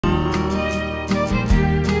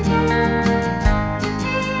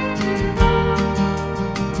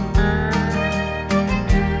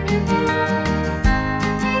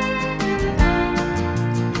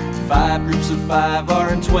5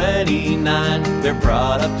 are in 29, their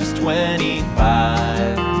product is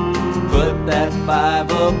 25. Put that 5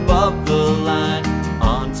 above the line,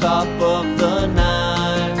 on top of the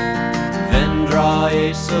 9. Then draw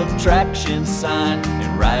a subtraction sign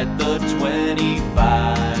and write the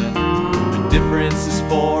 25. The difference is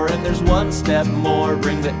 4 and there's one step more.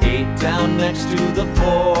 Bring the 8 down next to the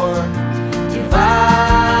 4.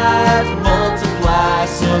 Divide, multiply,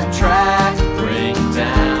 subtract, bring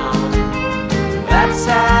down. That's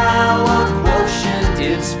how a quotient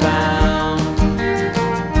is found.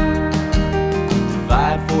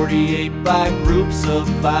 Divide 48 by groups of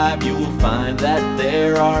 5. You will find that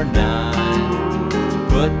there are 9.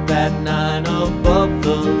 Put that 9 above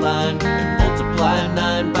the line and multiply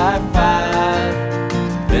 9 by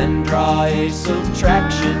 5. Then draw a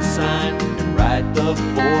subtraction sign and write the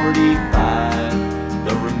 45.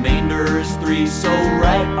 The remainder is 3, so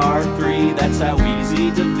write R3. That's how easy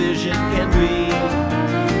division can be.